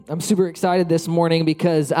I'm super excited this morning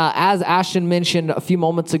because as Ashton mentioned a few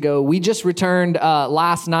moments ago, we just returned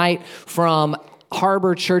last night from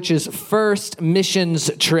Harbor Church's first missions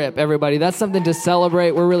trip, everybody. That's something to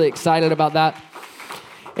celebrate. We're really excited about that.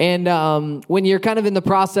 And when you're kind of in the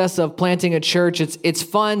process of planting a church, it's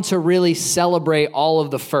fun to really celebrate all of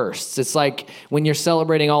the firsts. It's like when you're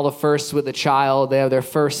celebrating all the firsts with a child, they have their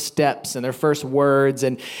first steps and their first words.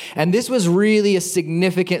 And this was really a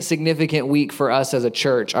significant week for us as a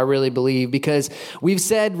church, I really believe, because we've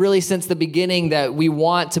said really since the beginning that we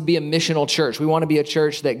want to be a missional church. We want to be a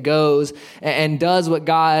church that goes and does what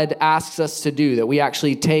God asks us to do, that we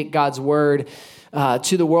actually take God's word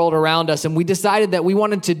to the world around us. And we decided that we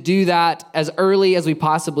wanted to do that as early as we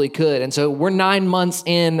possibly could. And so we're 9 months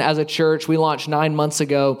in as a church. We launched 9 months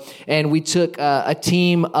ago, and we took a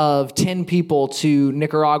team of 10 people to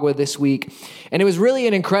Nicaragua this week. And it was really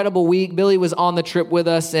an incredible week. Billy was on the trip with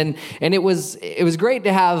us, and it was great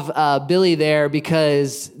to have Billy there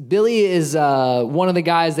because Billy is one of the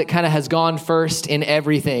guys that kind of has gone first in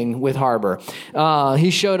everything with Harbor.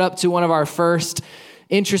 He showed up to one of our first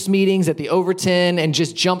interest meetings at the Overton and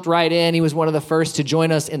just jumped right in. He was one of the first to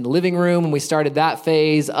join us in the living room when we started that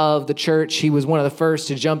phase of the church. He was one of the first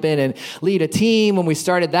to jump in and lead a team when we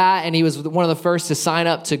started that, and he was one of the first to sign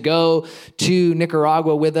up to go to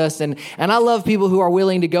Nicaragua with us. And I love people who are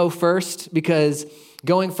willing to go first, because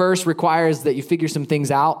going first requires that you figure some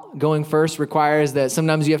things out. Going first requires that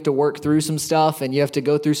sometimes you have to work through some stuff and you have to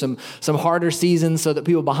go through some harder seasons so that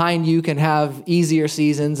people behind you can have easier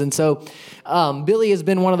seasons. And so Billy has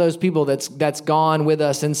been one of those people that's gone with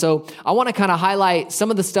us. And so I want to kind of highlight some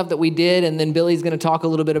of the stuff that we did, and then Billy's going to talk a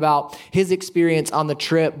little bit about his experience on the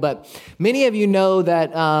trip. But many of you know that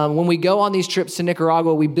when we go on these trips to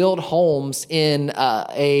Nicaragua, we build homes in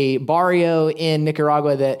a barrio in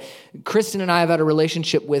Nicaragua that Kristen and I have had a relationship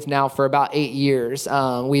with now for about 8 years.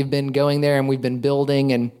 We've been going there and we've been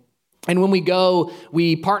building, and when we go,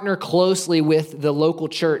 we partner closely with the local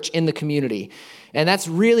church in the community. And that's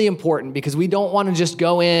really important because we don't want to just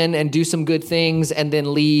go in and do some good things and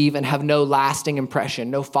then leave and have no lasting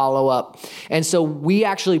impression, no follow-up. And so we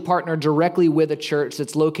actually partner directly with a church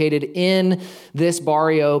that's located in this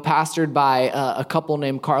barrio, pastored by a couple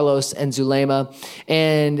named Carlos and Zulema.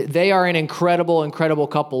 And they are an incredible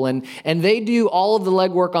couple. And they do all of the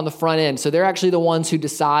legwork on the front end. So they're actually the ones who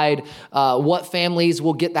decide what families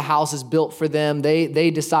will get the houses built for them.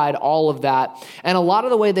 They decide all of that. And a lot of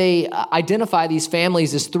the way they identify these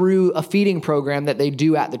families is through a feeding program that they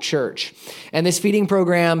do at the church. And this feeding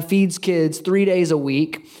program feeds kids 3 days a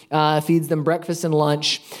week, feeds them breakfast and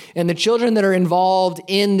lunch. And the children that are involved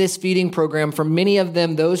in this feeding program, for many of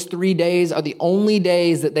them, those 3 days are the only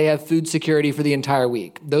days that they have food security for the entire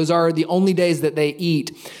week. Those are the only days that they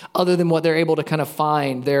eat, other than what they're able to kind of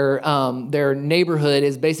find. Their neighborhood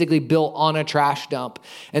is basically built on a trash dump.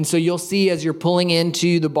 And so you'll see as you're pulling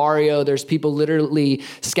into the barrio, there's people literally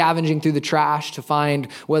scavenging through the trash to find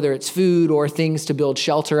whether it's food or things to build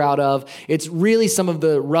shelter out of. It's really some of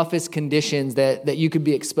the roughest conditions that you could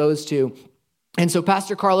be exposed to. And so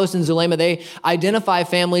Pastor Carlos and Zulema, they identify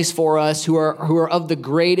families for us who are of the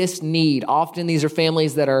greatest need. Often these are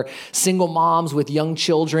families that are single moms with young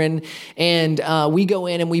children. And we go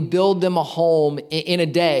in and we build them a home in a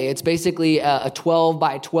day. It's basically a 12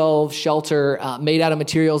 by 12 shelter made out of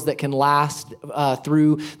materials that can last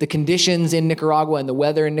through the conditions in Nicaragua and the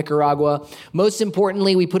weather in Nicaragua. Most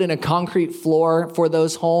importantly, we put in a concrete floor for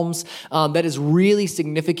those homes. That is really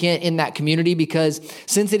significant in that community because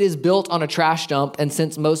since it is built on a trash dump, and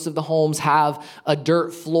since most of the homes have a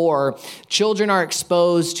dirt floor, children are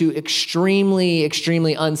exposed to extremely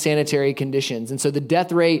unsanitary conditions. And so the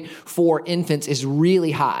death rate for infants is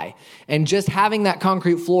really high. And just having that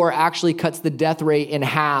concrete floor actually cuts the death rate in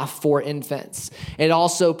half for infants. It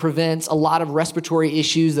also prevents a lot of respiratory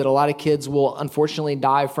issues that a lot of kids will unfortunately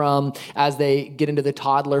die from as they get into the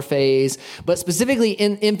toddler phase. But specifically,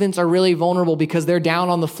 infants are really vulnerable because they're down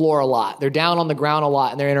on the floor a lot. They're down on the ground a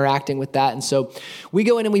lot, and they're interacting with that. And so we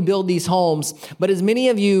go in and we build these homes. But as many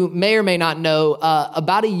of you may or may not know,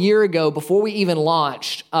 about a year ago, before we even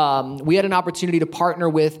launched, we had an opportunity to partner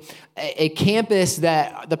with a campus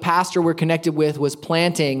that the pastor we're connected with was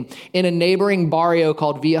planting in a neighboring barrio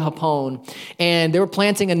called Villa Japón. And they were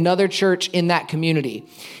planting another church in that community.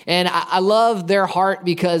 And I love their heart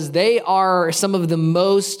because they are some of the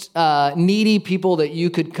most needy people that you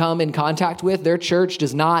could come in contact with. Their church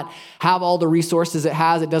does not have all the resources it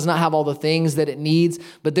has. It does not have all the things that it needs,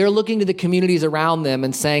 but they're looking to the communities around them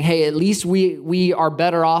and saying, hey, at least we are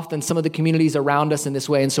better off than some of the communities around us in this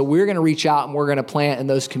way. And so we're going to reach out and we're going to plant in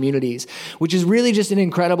those communities, which is really just an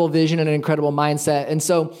incredible vision and an incredible mindset. And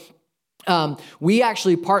so We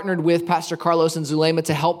actually partnered with Pastor Carlos and Zulema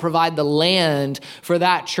to help provide the land for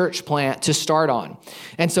that church plant to start on.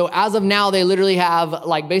 And so as of now, they literally have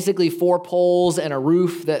like basically 4 poles and a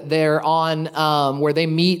roof that they're on, where they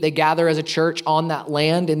meet, they gather as a church on that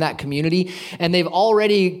land in that community. And they've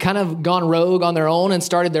already kind of gone rogue on their own and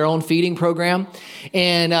started their own feeding program.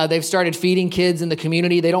 And they've started feeding kids in the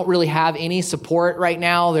community. They don't really have any support right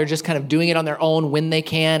now. They're just kind of doing it on their own when they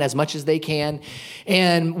can, as much as they can.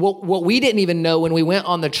 And what we didn't even know when we went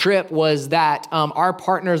on the trip was that our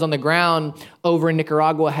partners on the ground over in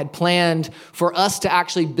Nicaragua had planned for us to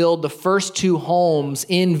actually build the first 2 homes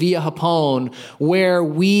in Villa Japón, where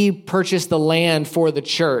we purchased the land for the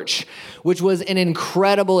church, which was an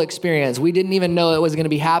incredible experience. We didn't even know it was going to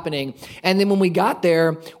be happening. And then when we got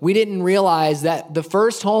there, we didn't realize that the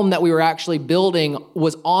first home that we were actually building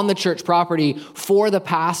was on the church property for the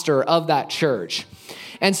pastor of that church.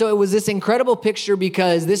 And so it was this incredible picture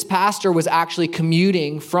because this pastor was actually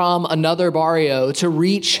commuting from another barrio to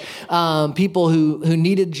reach people who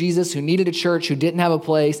needed Jesus, who needed a church, who didn't have a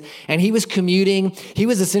place. And he was commuting. He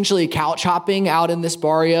was essentially couch hopping out in this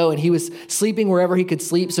barrio, and he was sleeping wherever he could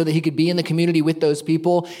sleep so that he could be in the community with those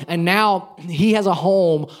people. And now he has a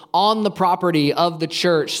home on the property of the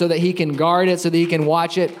church so that he can guard it, so that he can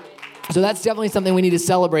watch it. So that's definitely something we need to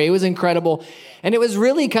celebrate. It was incredible. And it was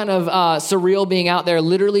really kind of surreal being out there,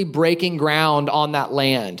 literally breaking ground on that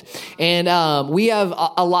land. And we have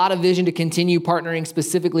a lot of vision to continue partnering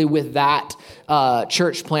specifically with that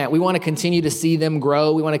church plant. We want to continue to see them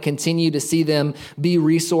grow. We want to continue to see them be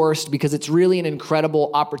resourced because it's really an incredible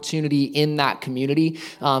opportunity in that community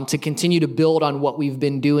to continue to build on what we've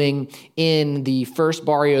been doing in the first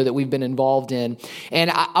barrio that we've been involved in. And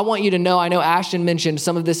I want you to know, I know Ashton mentioned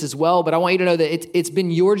some of this as well, but I want you to know that it's been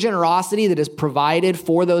your generosity that has provided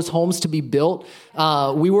for those homes to be built.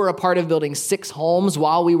 We were a part of building 6 homes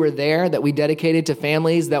while we were there that we dedicated to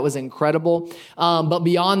families. That was incredible. But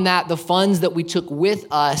beyond that, the funds that we took with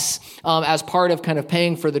us as part of kind of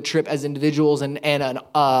paying for the trip as individuals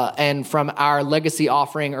and from our legacy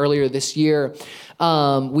offering earlier this year,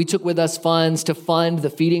 we took with us funds to fund the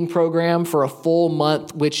feeding program for a full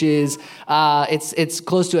month, which is it's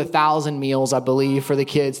close to 1,000 meals, I believe, for the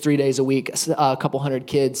kids, 3 days a week, a couple hundred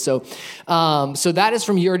kids. So that is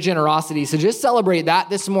from your generosity. So just celebrate that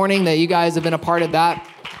this morning, that you guys have been a part of that.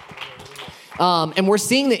 And we're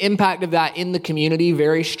seeing the impact of that in the community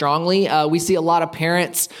very strongly. We see a lot of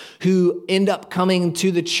parents who end up coming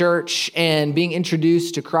to the church and being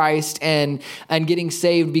introduced to Christ and getting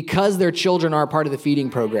saved because their children are a part of the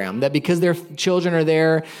feeding program. That because their children are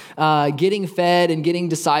there getting fed and getting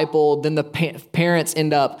discipled, then the parents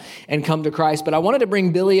end up and come to Christ. But I wanted to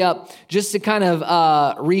bring Billy up just to kind of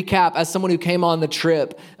recap as someone who came on the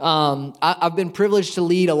trip. I've been privileged to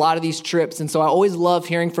lead a lot of these trips, and so I always love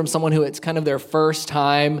hearing from someone who it's kind of their first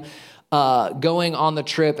time going on the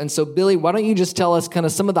trip. And so, Billy, why don't you just tell us kind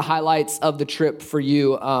of some of the highlights of the trip for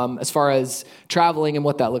you as far as traveling and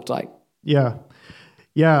what that looked like? Yeah,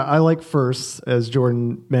 I like firsts, as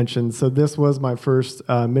Jordan mentioned. So this was my first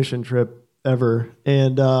mission trip ever,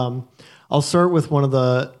 and I'll start with one of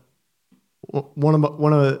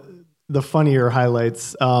the funnier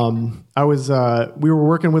highlights. We were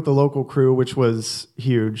working with the local crew, which was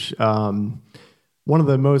huge. One of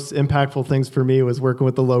the most impactful things for me was working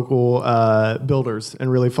with the local builders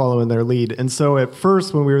and really following their lead. And so at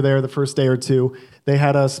first, when we were there the first day or two, they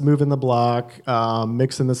had us moving the block,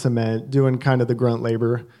 mixing the cement, doing kind of the grunt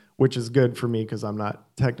labor, which is good for me because I'm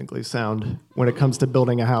not technically sound when it comes to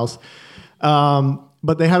building a house.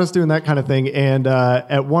 But they had us doing that kind of thing. And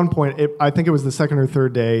at one point, I think it was the second or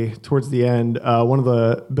third day towards the end, one of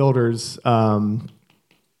the builders,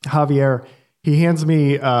 Javier, he hands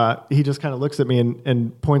me, he just kind of looks at me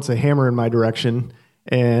and points a hammer in my direction.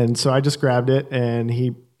 And so I just grabbed it, and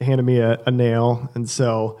he handed me a nail. And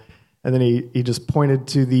then he just pointed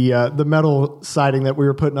to the metal siding that we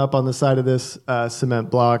were putting up on the side of this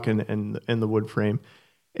cement block and the wood frame.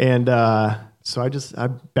 And so I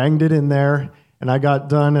banged it in there, and I got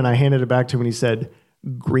done, and I handed it back to him, and he said,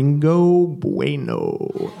 "Gringo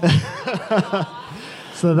bueno."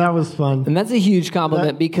 So that was fun. And that's a huge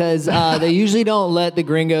compliment because they usually don't let the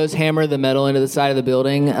gringos hammer the metal into the side of the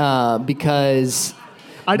building because...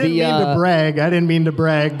 I didn't mean to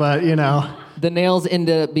brag, but, you know... The nails end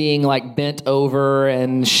up being like bent over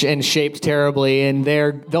and shaped terribly, and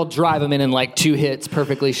they'll drive them in like 2 hits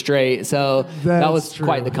perfectly straight. So that was true.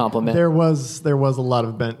 Quite the compliment. There was a lot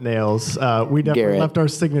of bent nails. We definitely left our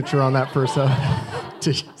signature on that first.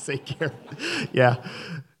 Did you say Garrett? Yeah.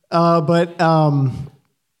 But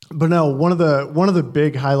But no, one of the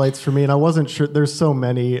big highlights for me, and I wasn't sure. There's so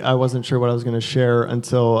many. I wasn't sure what I was going to share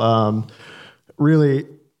until really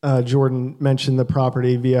Jordan mentioned the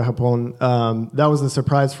property Via Japón. That was a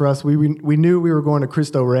surprise for us. We knew we were going to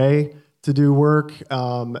Cristo Rey to do work,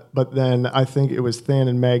 but then I think it was Than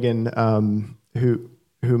and Megan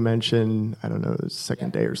who mentioned, I don't know, it was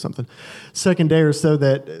second day or so,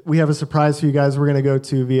 that we have a surprise for you guys. We're going to go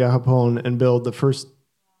to Via Japón and build the first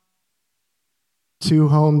 2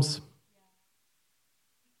 homes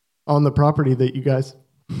on the property that you guys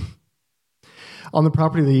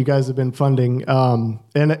have been funding.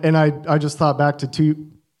 And I just thought back to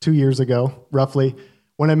two years ago, roughly,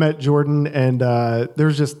 when I met Jordan, and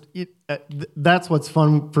there's just that's what's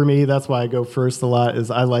fun for me. That's why I go first a lot.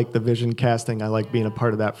 Is I like the vision casting. I like being a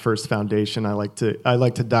part of that first foundation. I like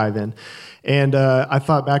to dive in, and I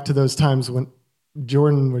thought back to those times when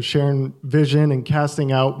Jordan was sharing vision and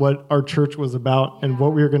casting out what our church was about and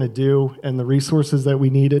what we were going to do and the resources that we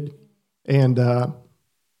needed, and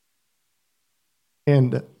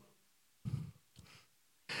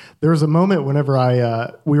there was a moment whenever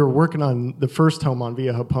we were working on the first home on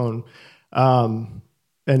Via Japón,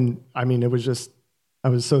 and I mean, it was just, I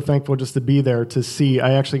was so thankful just to be there to see.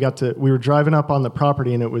 We were driving up on the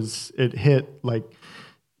property, and it hit like,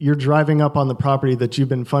 you're driving up on the property that you've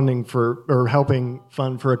been funding or helping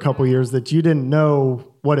fund for a couple years, that you didn't know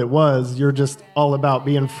what it was. You're just all about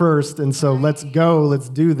being first, and so let's go, let's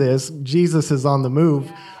do this. Jesus is on the move.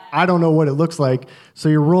 I don't know what it looks like, so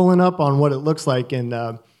you're rolling up on what it looks like, and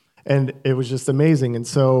it was just amazing. And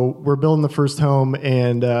so we're building the first home,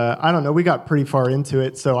 and I don't know, we got pretty far into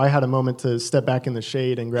it, so I had a moment to step back in the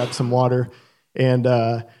shade and grab some water. And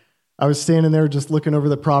I was standing there just looking over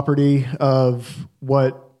the property of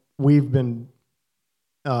what we've been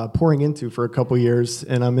pouring into for a couple years,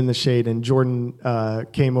 and I'm in the shade, and Jordan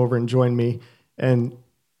came over and joined me, and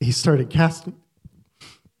he started casting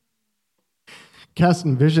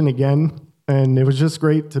vision again, and it was just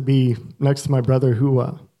great to be next to my brother who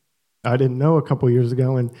I didn't know a couple years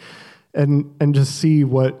ago, and just see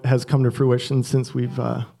what has come to fruition since we've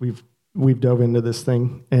dove into this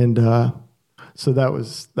thing, and so that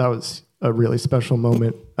was a really special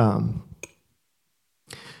moment, there's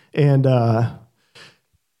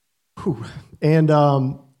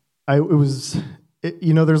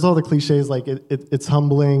all the cliches, like it's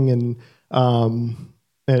humbling, and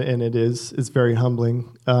it's very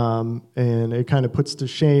humbling, and it kind of puts to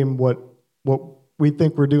shame what we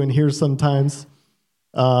think we're doing here sometimes.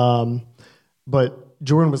 But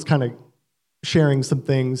Jordan was kind of sharing some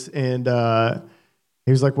things, and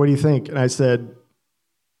he was like, "What do you think?" And I said,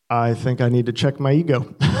 "I think I need to check my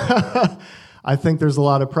ego." I think there's a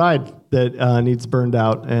lot of pride that needs burned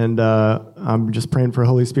out, and I'm just praying for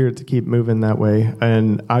Holy Spirit to keep moving that way.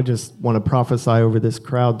 And I just want to prophesy over this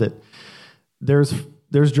crowd that there's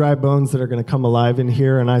dry bones that are going to come alive in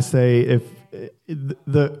here. And I say,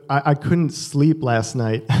 I couldn't sleep last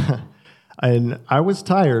night, and I was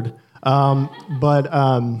tired, but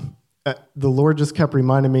the Lord just kept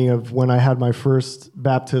reminding me of when I had my first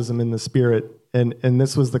baptism in the Spirit, and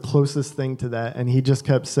this was the closest thing to that. And he just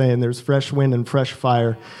kept saying, there's fresh wind and fresh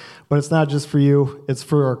fire, but it's not just for you, it's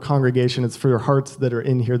for our congregation, it's for your hearts that are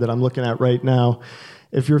in here that I'm looking at right now.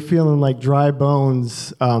 If you're feeling like dry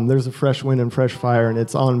bones, there's a fresh wind and fresh fire, and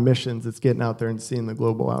it's on missions. It's getting out there and seeing the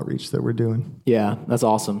global outreach that we're doing. Yeah, that's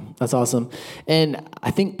awesome. That's awesome. And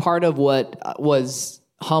I think part of what was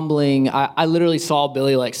humbling, I literally saw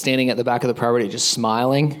Billy like standing at the back of the property just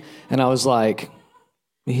smiling, and I was like,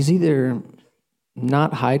 he's either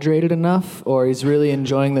not hydrated enough or he's really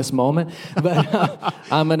enjoying this moment, but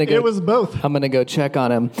I'm gonna go. It was both. I'm gonna go check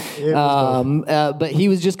on him. But he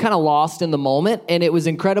was just kind of lost in the moment, and it was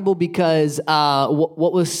incredible because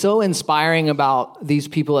what was so inspiring about these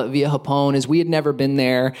people at Via Japón is we had never been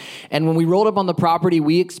there, and when we rolled up on the property,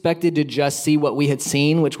 we expected to just see what we had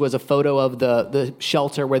seen, which was a photo of the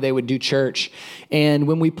shelter where they would do church. And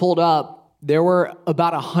when we pulled up, there were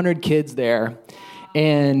about 100 kids there,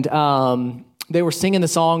 and they were singing the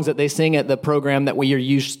songs that they sing at the program that we are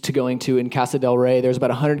used to going to in Casa del Rey. There's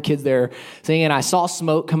about 100 kids there singing. I saw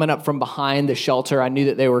smoke coming up from behind the shelter. I knew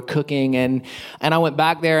that they were cooking, and I went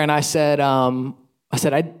back there and I said, I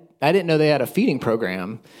didn't know they had a feeding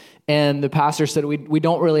program. And the pastor said, we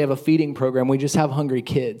don't really have a feeding program. We just have hungry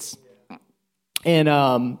kids.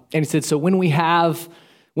 And he said, so when we have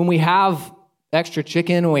extra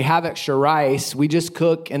chicken, when we have extra rice, we just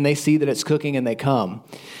cook, and they see that it's cooking and they come.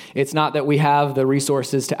 It's not that we have the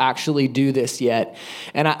resources to actually do this yet.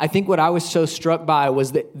 And I think what I was so struck by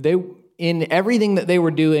was that in everything that they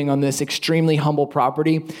were doing on this extremely humble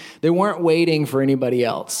property, they weren't waiting for anybody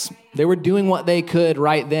else. They were doing what they could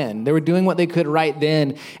right then.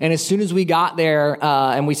 And as soon as we got there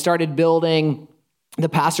and we started building, the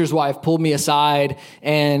pastor's wife pulled me aside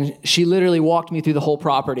and she literally walked me through the whole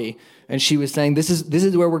property. And she was saying, this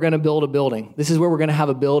is where we're going to build a building. This is where we're going to have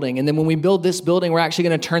a building. And then when we build this building, we're actually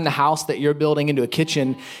going to turn the house that you're building into a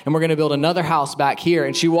kitchen, and we're going to build another house back here.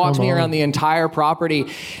 And she walked me around the entire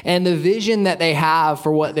property, and the vision that they have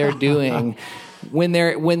for what they're doing when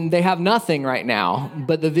they have nothing right now,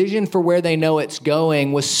 but the vision for where they know it's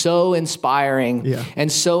going was so inspiring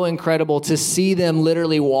and so incredible to see them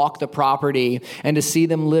literally walk the property and to see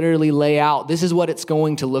them literally lay out, this is what it's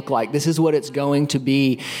going to look like. This is what it's going to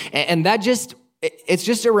be. And that it's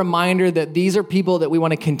just a reminder that these are people that we want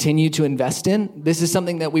to continue to invest in. This is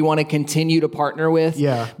something that we want to continue to partner with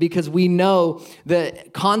because we know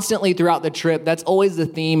that constantly throughout the trip, that's always the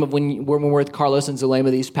theme of when we're with Carlos and Zulema,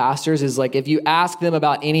 these pastors, is like if you ask them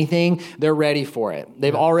about anything, they're ready for it.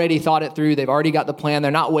 They've already thought it through. They've already got the plan. They're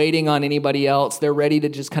not waiting on anybody else. They're ready to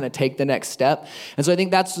just kind of take the next step. And so I think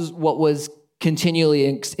that's what was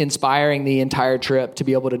continually inspiring the entire trip, to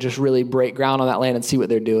be able to just really break ground on that land and see what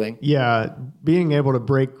they're doing. Yeah, being able to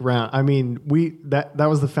break ground. I mean, that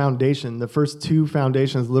was the foundation. The first two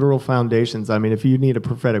foundations, literal foundations. I mean, if you need a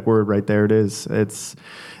prophetic word, right there it is. It's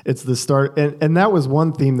the start. And that was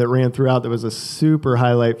one theme that ran throughout that was a super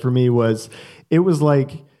highlight for me. It was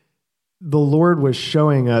like the Lord was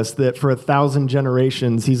showing us that for 1,000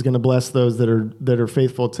 generations, he's going to bless those that are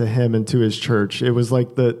faithful to him and to his church. It was like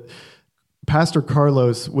Pastor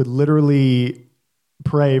Carlos would literally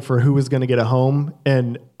pray for who was going to get a home.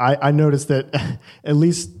 And I noticed that at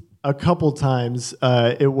least a couple times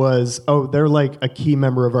it was, they're like a key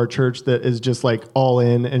member of our church that is just like all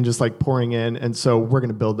in and just like pouring in. And so we're going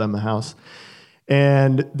to build them a house.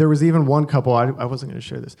 And there was even one couple, I wasn't going to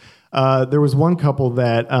share this. There was one couple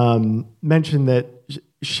that mentioned that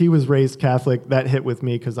she was raised Catholic. That hit with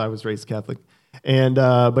me because I was raised Catholic. And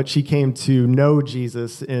but she came to know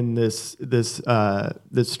Jesus in this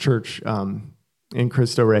church in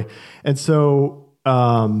Cristo Rey, and so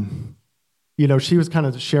she was kind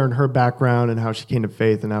of sharing her background and how she came to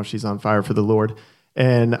faith and how she's on fire for the Lord.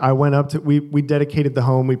 And I went up to we dedicated the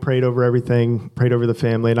home, we prayed over everything, prayed over the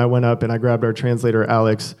family, and I went up and I grabbed our translator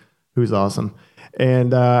Alex, who's awesome,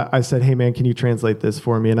 and I said, "Hey man, can you translate this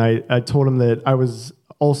for me?" And I told him that I was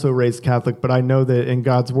also raised Catholic, but I know that in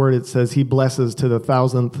God's word it says he blesses to the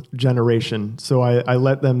 1,000th generation. So I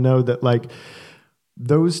let them know that like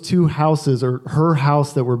those two houses, or her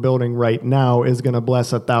house that we're building right now, is going to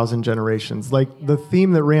bless 1,000 generations. Like the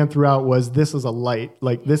theme that ran throughout was, this is a light.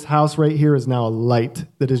 Like this house right here is now a light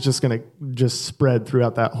that is just going to just spread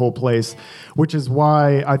throughout that whole place, which is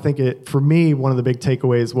why I think for me, one of the big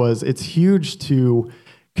takeaways was it's huge to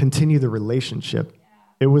continue the relationship.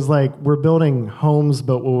 It was like we're building homes,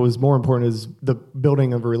 but what was more important is the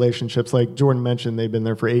building of relationships. Like Jordan mentioned, they've been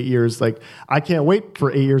there for 8 years. Like I can't wait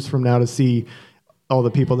for 8 years from now to see all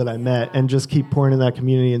the people that I met and just keep pouring in that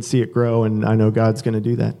community and see it grow. And I know God's going to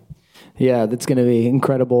do that. Yeah, that's going to be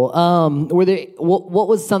incredible. What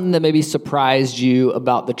was something that maybe surprised you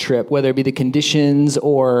about the trip, whether it be the conditions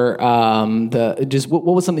or what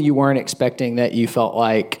was something you weren't expecting that you felt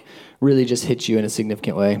like really just hit you in a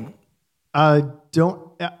significant way?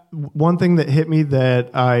 One thing that hit me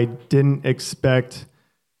that I didn't expect,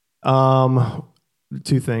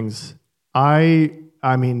 two things.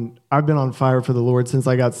 I mean, I've been on fire for the Lord since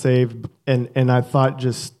I got saved, and I thought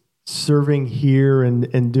just serving here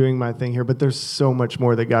and doing my thing here, but there's so much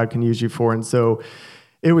more that God can use you for. And so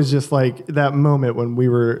it was just like that moment when we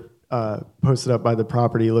were posted up by the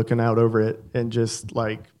property looking out over it and just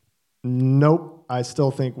like, nope, I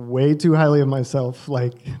still think way too highly of myself.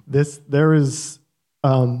 Like there's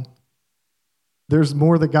more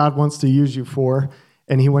that God wants to use you for,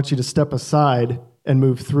 and he wants you to step aside and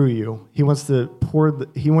move through you. He wants to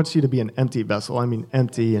he wants you to be an empty vessel. I mean,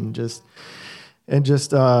 empty and just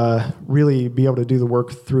really be able to do the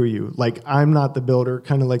work through you. Like I'm not the builder,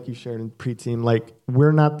 kind of like you shared in pre-team. Like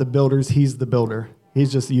we're not the builders, he's the builder.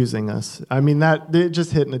 He's just using us. I mean, that it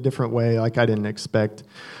just hit in a different way, like I didn't expect.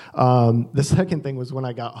 The second thing was when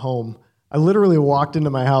I got home, I literally walked into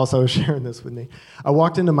my house. I was sharing this with me. I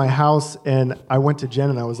walked into my house and I went to Jen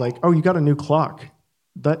and I was like, "Oh, you got a new clock?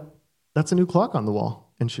 That's a new clock on the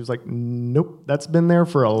wall." And she was like, "Nope, that's been there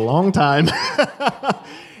for a long time."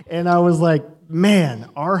 And I was like, "Man,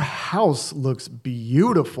 our house looks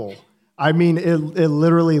beautiful." I mean, it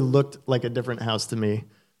literally looked like a different house to me.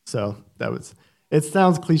 So it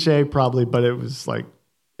sounds cliche probably, but it was like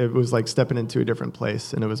stepping into a different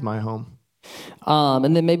place, and it was my home.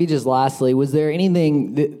 And then maybe just lastly, was there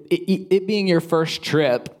anything that it being your first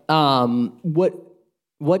trip?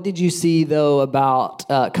 What did you see though about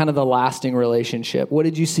kind of the lasting relationship? What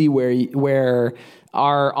did you see where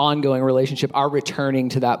our ongoing relationship, our returning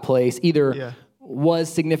to that place, either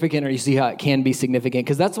was significant, or you see how it can be significant?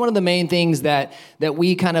 Because that's one of the main things that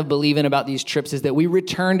we kind of believe in about these trips, is that we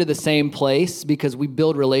return to the same place because we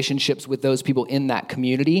build relationships with those people in that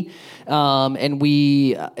community, and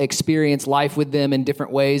we experience life with them in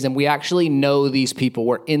different ways, and we actually know these people.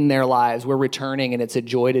 We're in their lives. We're returning, and it's a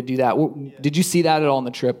joy to do that. Did you see that at all on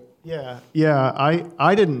the trip? Yeah.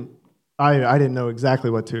 I didn't know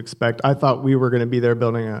exactly what to expect. I thought we were going to be there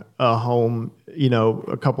building a home,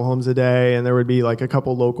 a couple homes a day, and there would be like a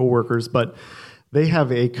couple local workers, but they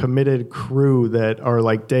have a committed crew that are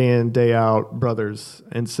like day in, day out brothers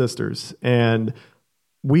and sisters. And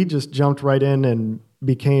we just jumped right in and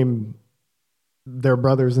became their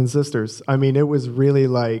brothers and sisters. I mean, it was really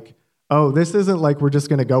like, oh, this isn't like we're just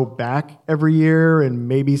going to go back every year and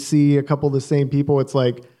maybe see a couple of the same people. It's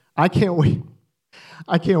like, I can't wait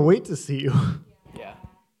to see you. Yeah.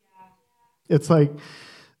 It's like,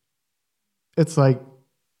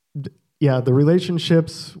 the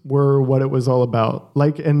relationships were what it was all about.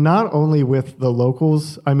 Like, and not only with the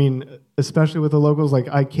locals, I mean, especially with the locals, like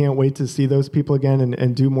I can't wait to see those people again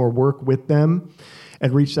and do more work with them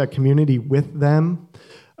and reach that community with them.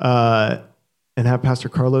 And have Pastor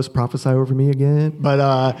Carlos prophesy over me again. But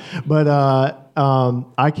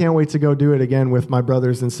I can't wait to go do it again with my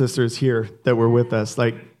brothers and sisters here that were with us.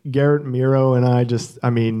 Like Garrett, Miro, and I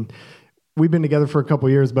we've been together for a couple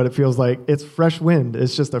of years, but it feels like it's fresh wind.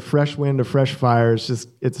 It's just a fresh wind, a fresh fire. It's just,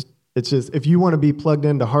 if you want to be plugged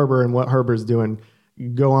into Harbor and what Harbor's doing,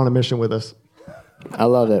 go on a mission with us. I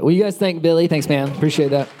love it. Well, you guys thank Billy. Thanks, man.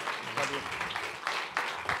 Appreciate that.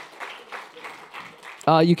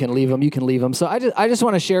 You can leave them. So I just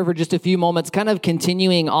want to share for just a few moments, kind of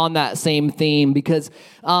continuing on that same theme, because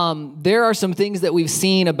there are some things that we've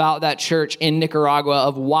seen about that church in Nicaragua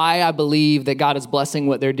of why I believe that God is blessing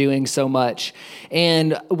what they're doing so much.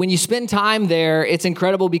 And when you spend time there, it's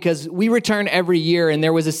incredible because we return every year, and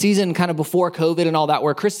there was a season kind of before COVID and all that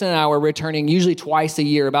where Kristen and I were returning usually twice a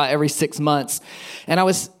year, about every 6 months. And I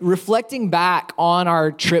was reflecting back on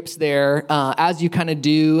our trips there, as you kind of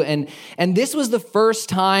do, and this was the first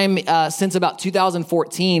time since about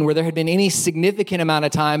 2014 where there had been any significant amount of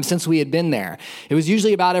time since we had been there. It was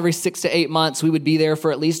usually about every 6 to 8 months we would be there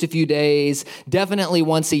for at least a few days, definitely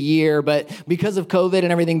once a year. But because of COVID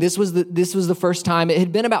and everything, this was the first time. It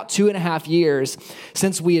had been about 2.5 years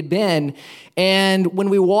since we had been. And when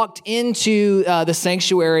we walked into the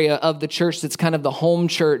sanctuary of the church that's kind of the home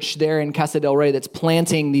church there in Casa del Rey that's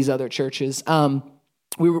planting these other churches,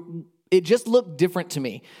 it just looked different to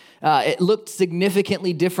me. It looked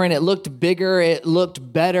significantly different. It looked bigger. It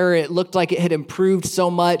looked better. It looked like it had improved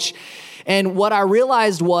so much. And what I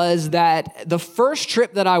realized was that the first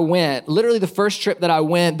trip that I went,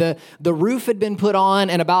 the roof had been put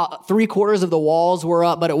on and about 3/4 of the walls were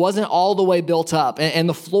up, but it wasn't all the way built up. And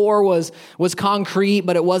the floor was concrete,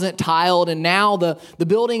 but it wasn't tiled. And now the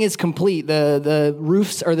building is complete. The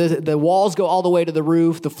roofs or the walls go all the way to the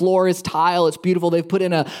roof. The floor is tile. It's beautiful. They've put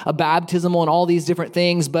in a baptismal and all these different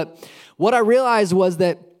things. But what I realized was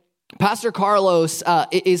that Pastor Carlos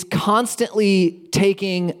is constantly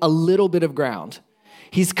taking a little bit of ground.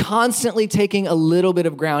 He's constantly taking a little bit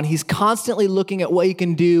of ground. He's constantly looking at what he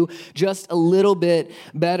can do just a little bit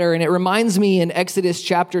better. And it reminds me in Exodus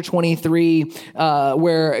chapter 23,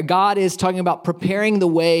 where God is talking about preparing the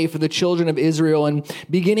way for the children of Israel. And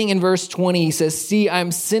beginning in verse 20, he says, "See,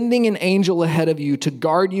 I'm sending an angel ahead of you to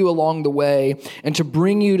guard you along the way and to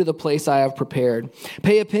bring you to the place I have prepared.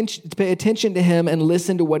 Pay attention to him and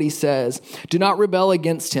listen to what he says. Do not rebel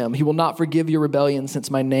against him. He will not forgive your rebellion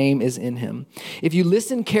since my name is in him. If you listen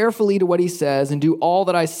carefully to what he says and do all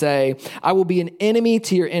that I say, I will be an enemy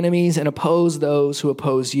to your enemies and oppose those who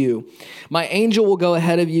oppose you. My angel will go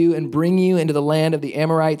ahead of you and bring you into the land of the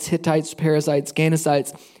Amorites, Hittites, Perizzites,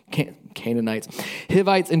 Canaanites,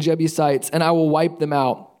 Hivites, and Jebusites, and I will wipe them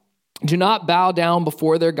out. Do not bow down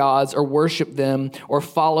before their gods or worship them or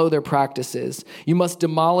follow their practices. You must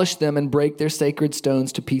demolish them and break their sacred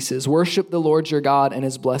stones to pieces. Worship the Lord your God, and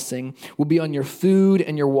his blessing will be on your food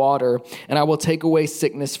and your water, and I will take away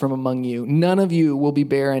sickness from among you. None of you will be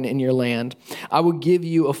barren in your land. I will give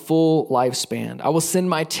you a full lifespan. I will send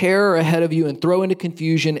my terror ahead of you and throw into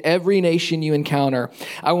confusion every nation you encounter.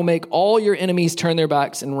 I will make all your enemies turn their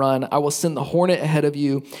backs and run. I will send the hornet ahead of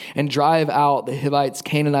you and drive out the Hivites,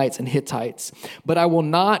 Canaanites, and Hittites. But I will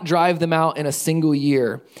not drive them out in a single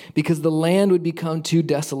year, because the land would become too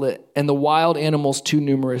desolate and the wild animals too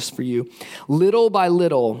numerous for you. Little by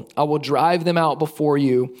little, I will drive them out before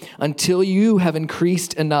you until you have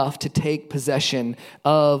increased enough to take possession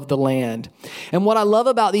of the land. And what I love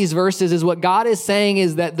about these verses is what God is saying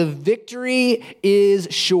is that the victory is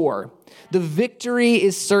sure. The victory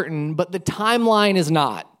is certain, but the timeline is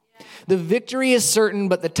not. The victory is certain,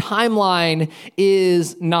 but the timeline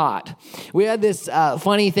is not. We had this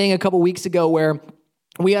funny thing a couple weeks ago where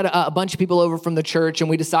we had a bunch of people over from the church, and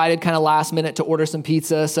we decided kind of last minute to order some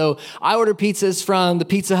pizza. So I ordered pizzas from the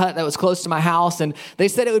Pizza Hut that was close to my house, and they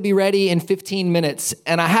said it would be ready in 15 minutes.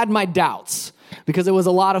 And I had my doubts because it was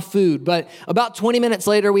a lot of food. But about 20 minutes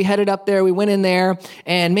later, we headed up there. We went in there,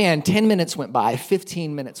 and man, 10 minutes went by,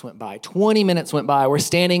 15 minutes went by, 20 minutes went by. We're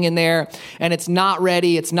standing in there, and it's not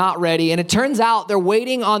ready. It's not ready. And it turns out they're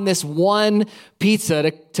waiting on this one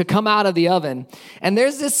pizza to come out of the oven. And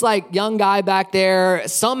there's this like young guy back there,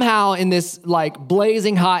 somehow in this like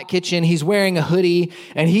blazing hot kitchen. He's wearing a hoodie,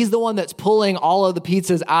 and he's the one that's pulling all of the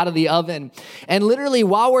pizzas out of the oven. And literally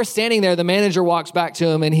while we're standing there, the manager walks back to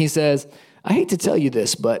him and he says, "I hate to tell you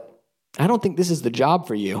this, but I don't think this is the job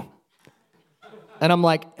for you." And I'm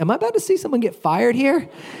like, am I about to see someone get fired here?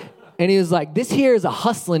 And he was like, "This here is a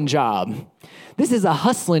hustling job. This is a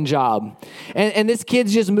hustling job." And this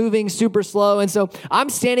kid's just moving super slow. And so I'm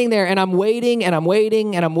standing there and I'm waiting and I'm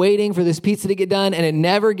waiting and I'm waiting for this pizza to get done, and it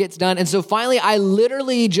never gets done. And so finally I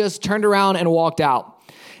literally just turned around and walked out,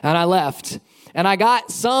 and I left. And I got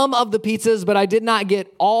some of the pizzas, but I did not get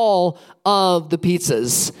all of the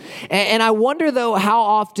pizzas. And I wonder, though, how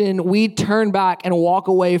often we turn back and walk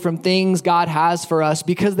away from things God has for us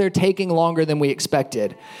because they're taking longer than we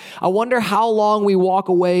expected. I wonder how long we walk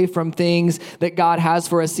away from things that God has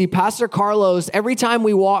for us. See, Pastor Carlos, every time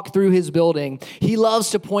we walk through his building, he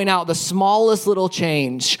loves to point out the smallest little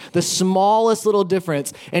change, the smallest little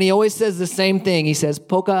difference. And he always says the same thing. He says,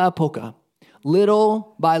 "Poca a poca,"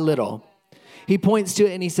 little by little. He points to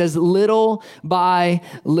it and he says, little by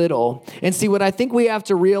little. And see, what I think we have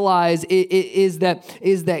to realize is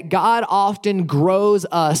that God often grows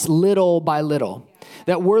us little by little.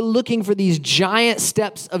 That we're looking for these giant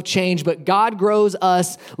steps of change, but God grows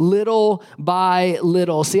us little by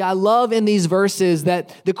little. See, I love in these verses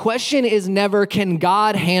that the question is never, can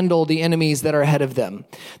God handle the enemies that are ahead of them?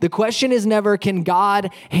 The question is never, can God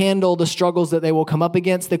handle the struggles that they will come up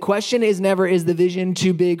against? The question is never, is the vision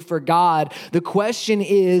too big for God? The question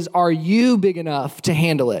is, are you big enough to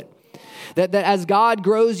handle it? That as God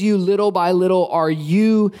grows you little by little, are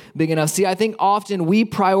you big enough? See, I think often we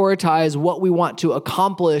prioritize what we want to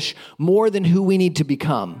accomplish more than who we need to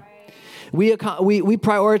become. We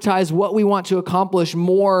prioritize what we want to accomplish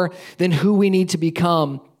more than who we need to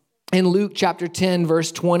become. In Luke chapter 10,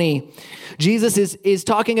 verse 20, Jesus is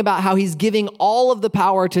talking about how he's giving all of the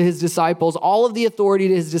power to his disciples, all of the authority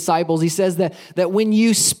to his disciples. He says that when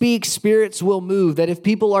you speak, spirits will move, that if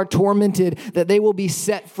people are tormented, that they will be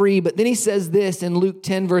set free. But then he says this in Luke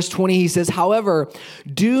 10, verse 20, he says, "However,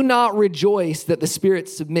 do not rejoice that the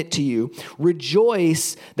spirits submit to you.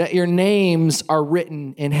 Rejoice that your names are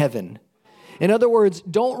written in heaven." In other words,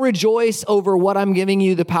 don't rejoice over what I'm giving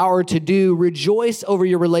you the power to do. Rejoice over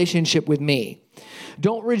your relationship with me.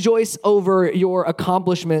 Don't rejoice over your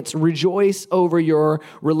accomplishments. Rejoice over your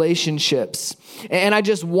relationships. And I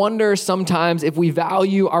just wonder sometimes if we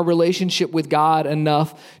value our relationship with God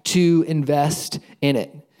enough to invest in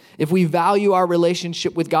it. If we value our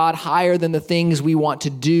relationship with God higher than the things we want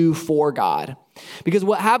to do for God. Because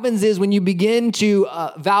what happens is when you begin to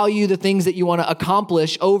value the things that you want to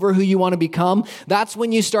accomplish over who you want to become, that's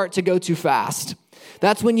when you start to go too fast.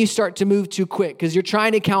 That's when you start to move too quick because you're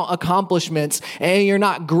trying to count accomplishments and you're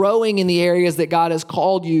not growing in the areas that God has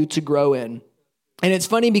called you to grow in. And it's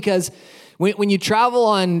funny because when you travel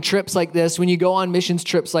on trips like this, when you go on missions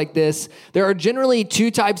trips like this, there are generally two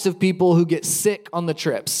types of people who get sick on the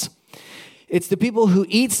trips. It's the people who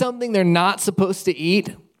eat something they're not supposed to eat,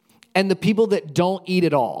 and the people that don't eat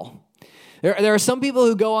at all. There are some people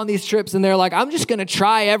who go on these trips and they're like, I'm just going to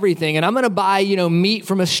try everything and I'm going to buy, meat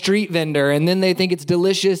from a street vendor. And then they think it's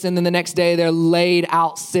delicious. And then the next day they're laid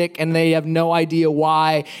out sick and they have no idea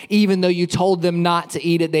why, even though you told them not to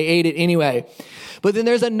eat it, they ate it anyway. But then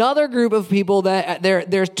there's another group of people that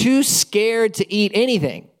they're too scared to eat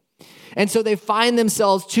anything. And so they find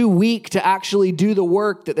themselves too weak to actually do the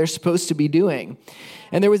work that they're supposed to be doing.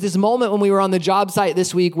 And there was this moment when we were on the job site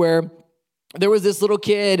this week where there was this little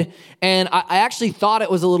kid, and I actually thought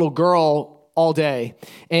it was a little girl all day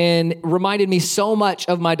and reminded me so much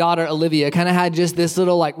of my daughter, Olivia. Kind of had just this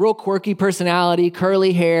little like real quirky personality,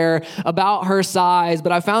 curly hair, about her size.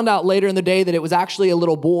 But I found out later in the day that it was actually a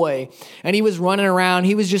little boy, and he was running around.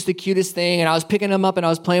 He was just the cutest thing. And I was picking him up and I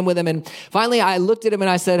was playing with him. And finally I looked at him and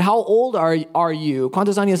I said, "How old are you?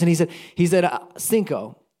 ¿Cuántos años?" And he said,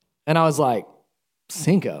 "Cinco." And I was like,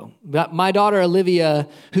 "Cinco?" My daughter, Olivia,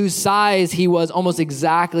 whose size he was almost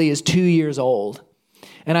exactly, is 2 years old.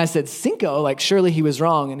 And I said, "Cinco?" Like, surely he was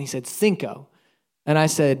wrong. And he said, "Cinco." And I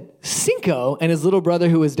said, "Cinco?" And his little brother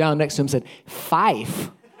who was down next to him said,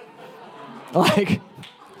 "Five." Like,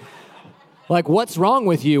 what's wrong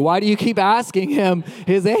with you? Why do you keep asking him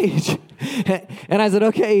his age? And I said,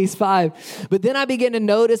 "Okay, he's 5. But then I began to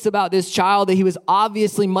notice about this child that he was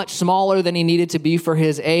obviously much smaller than he needed to be for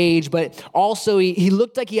his age, but also he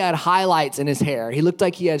looked like he had highlights in his hair. He looked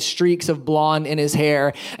like he had streaks of blonde in his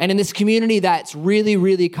hair. And in this community, that's really,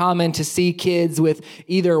 really common to see kids with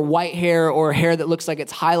either white hair or hair that looks like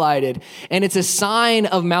it's highlighted. And it's a sign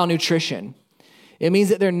of malnutrition. It means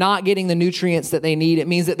that they're not getting the nutrients that they need. It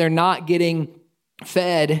means that they're not getting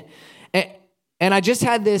fed. And I just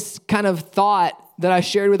had this kind of thought that I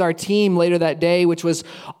shared with our team later that day, which was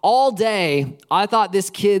all day, I thought this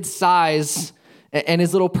kid's size and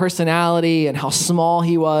his little personality and how small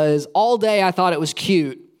he was, all day I thought it was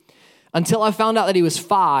cute until I found out that he was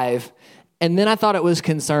 5. And then I thought it was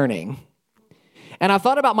concerning. And I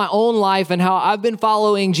thought about my own life and how I've been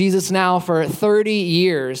following Jesus now for 30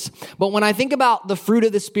 years. But when I think about the fruit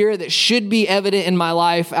of the Spirit that should be evident in my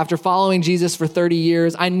life after following Jesus for 30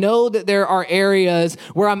 years, I know that there are areas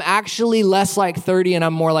where I'm actually less like 30 and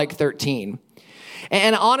I'm more like 13.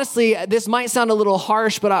 And honestly, this might sound a little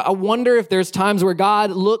harsh, but I wonder if there's times where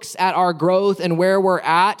God looks at our growth and where we're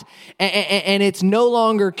at, and it's no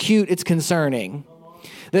longer cute, it's concerning.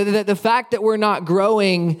 The fact that we're not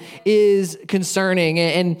growing is concerning.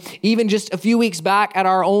 And even just a few weeks back at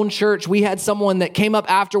our own church, we had someone that came up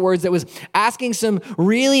afterwards that was asking some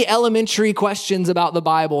really elementary questions about the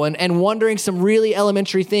Bible and wondering some really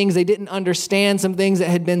elementary things. They didn't understand some things that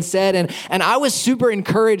had been said. And I was super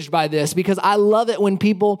encouraged by this because I love it when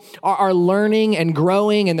people are learning and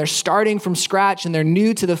growing and they're starting from scratch and they're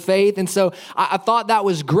new to the faith. And so I thought that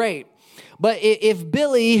was great. But if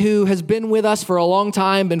Billy, who has been with us for a long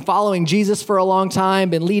time, been following Jesus for a long time,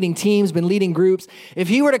 been leading teams, been leading groups, if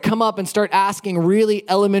he were to come up and start asking really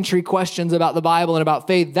elementary questions about the Bible and about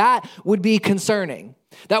faith, that would be concerning.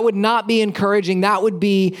 That would not be encouraging. That would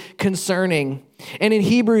be concerning. And in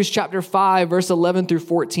Hebrews chapter 5, verse 11 through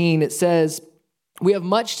 14, it says, "We have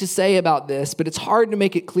much to say about this, but it's hard to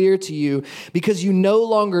make it clear to you because you no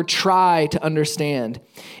longer try to understand.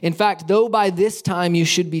 In fact, though by this time you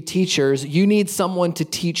should be teachers, you need someone to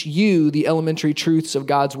teach you the elementary truths of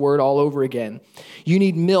God's word all over again. You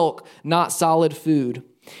need milk, not solid food.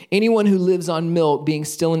 Anyone who lives on milk, being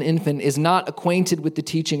still an infant, is not acquainted with the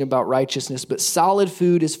teaching about righteousness, but solid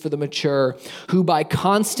food is for the mature, who by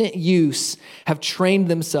constant use have trained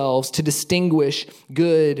themselves to distinguish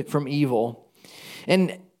good from evil."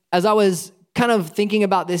 And as I was kind of thinking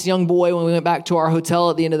about this young boy when we went back to our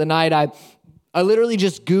hotel at the end of the night, I literally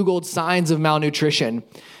just Googled signs of malnutrition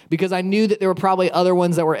because I knew that there were probably other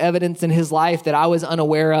ones that were evidence in his life that I was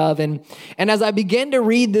unaware of. And as I began to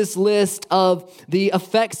read this list of the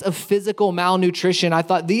effects of physical malnutrition, I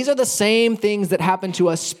thought these are the same things that happen to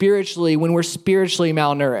us spiritually when we're spiritually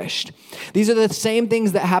malnourished. These are the same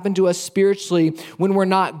things that happen to us spiritually when we're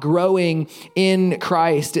not growing in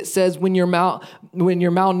Christ. It says when you're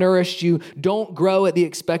malnourished, you don't grow at the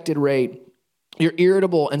expected rate. You're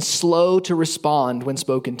irritable and slow to respond when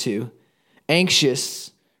spoken to,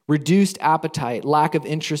 anxious, reduced appetite, lack of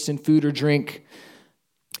interest in food or drink,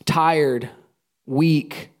 tired,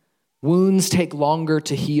 weak, wounds take longer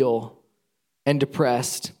to heal, and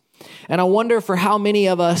depressed. And I wonder for how many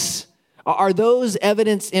of us are those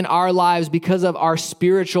evidence in our lives because of our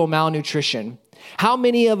spiritual malnutrition? How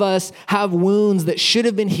many of us have wounds that should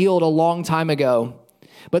have been healed a long time ago,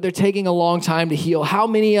 but they're taking a long time to heal? How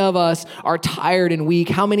many of us are tired and weak?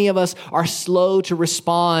 How many of us are slow to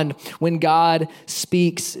respond when God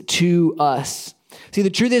speaks to us? See, the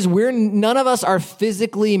truth is none of us are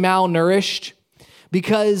physically malnourished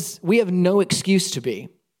because we have no excuse to be.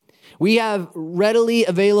 We have readily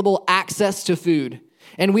available access to food.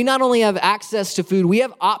 And we not only have access to food, we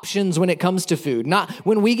have options when it comes to food. Not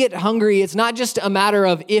when we get hungry, it's not just a matter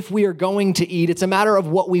of if we are going to eat, it's a matter of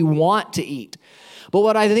what we want to eat. But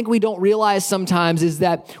what I think we don't realize sometimes is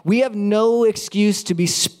that we have no excuse to be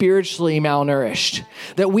spiritually malnourished,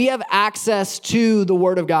 that we have access to the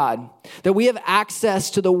Word of God, that we have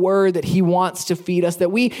access to the word that he wants to feed us,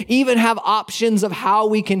 that we even have options of how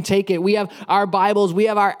we can take it. We have our Bibles, we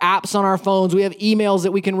have our apps on our phones, we have emails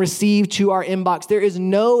that we can receive to our inbox. There is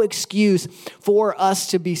no excuse for us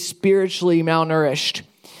to be spiritually malnourished.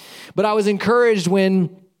 But I was encouraged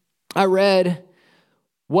when I read,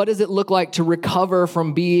 what does it look like to recover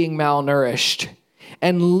from being malnourished?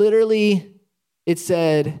 And literally it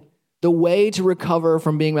said, the way to recover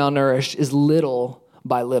from being malnourished is little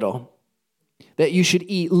by little. That you should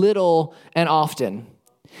eat little and often.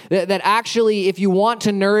 That actually, if you want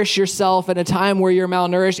to nourish yourself at a time where you're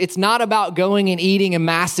malnourished, it's not about going and eating a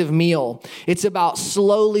massive meal. It's about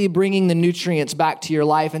slowly bringing the nutrients back to your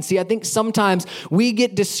life. And see, I think sometimes we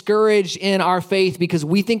get discouraged in our faith because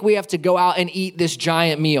we think we have to go out and eat this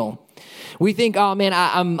giant meal. We think, oh man,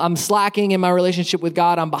 I'm slacking in my relationship with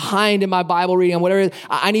God. I'm behind in my Bible reading and whatever.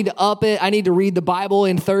 I need to up it. I need to read the Bible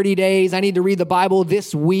in 30 days. I need to read the Bible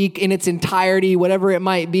this week in its entirety, whatever it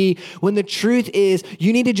might be. When the truth is,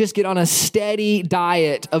 you need to just get on a steady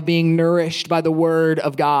diet of being nourished by the word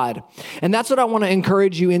of God. And that's what I want to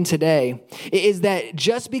encourage you in today, is that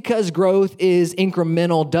just because growth is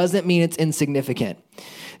incremental doesn't mean it's insignificant.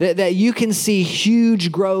 That you can see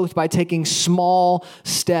huge growth by taking small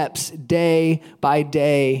steps day by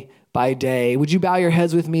day by day. Would you bow your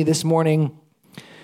heads with me this morning?